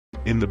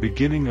In the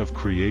beginning of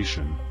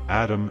creation,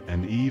 Adam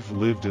and Eve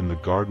lived in the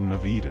Garden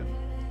of Eden.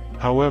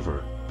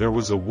 However, there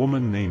was a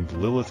woman named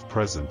Lilith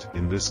present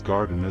in this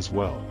garden as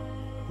well.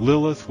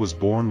 Lilith was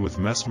born with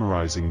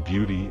mesmerizing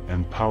beauty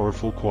and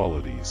powerful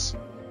qualities.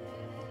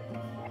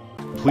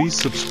 Please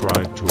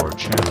subscribe to our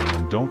channel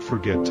and don't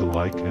forget to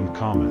like and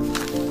comment.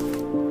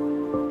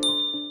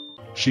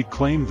 She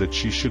claimed that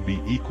she should be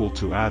equal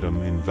to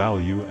Adam in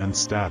value and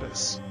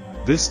status.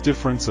 This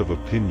difference of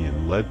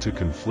opinion led to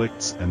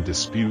conflicts and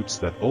disputes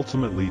that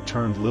ultimately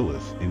turned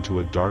Lilith into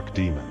a dark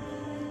demon.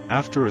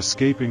 After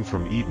escaping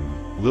from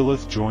Eden,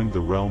 Lilith joined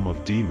the realm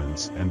of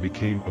demons and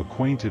became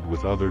acquainted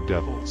with other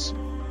devils.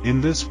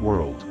 In this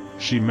world,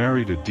 she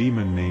married a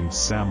demon named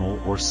Samel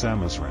or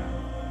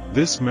Samazran.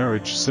 This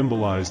marriage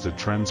symbolized a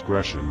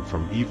transgression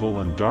from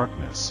evil and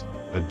darkness,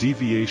 a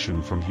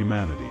deviation from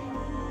humanity.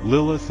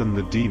 Lilith and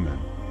the demon,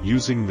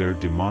 using their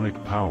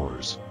demonic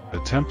powers,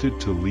 attempted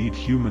to lead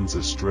humans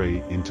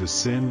astray into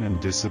sin and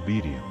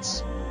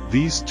disobedience.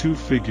 These two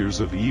figures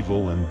of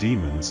evil and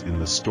demons in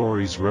the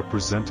stories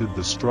represented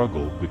the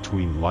struggle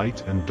between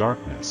light and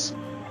darkness,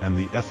 and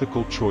the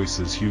ethical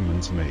choices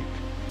humans make.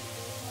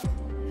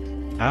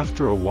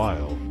 After a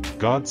while,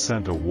 God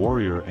sent a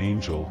warrior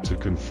angel to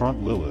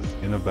confront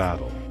Lilith in a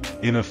battle.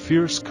 In a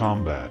fierce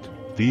combat,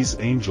 these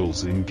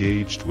angels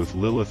engaged with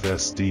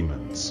Lilith's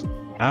demons.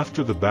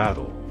 After the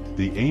battle,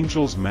 the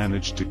angels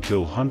managed to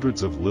kill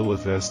hundreds of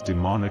Lilith's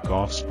demonic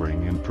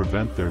offspring and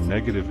prevent their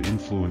negative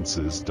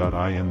influences.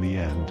 In the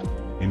end,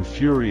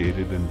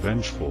 infuriated and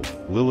vengeful,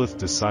 Lilith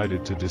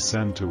decided to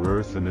descend to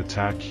Earth and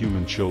attack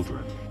human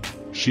children.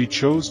 She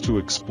chose to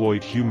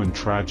exploit human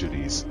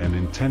tragedies and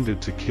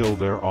intended to kill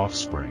their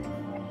offspring.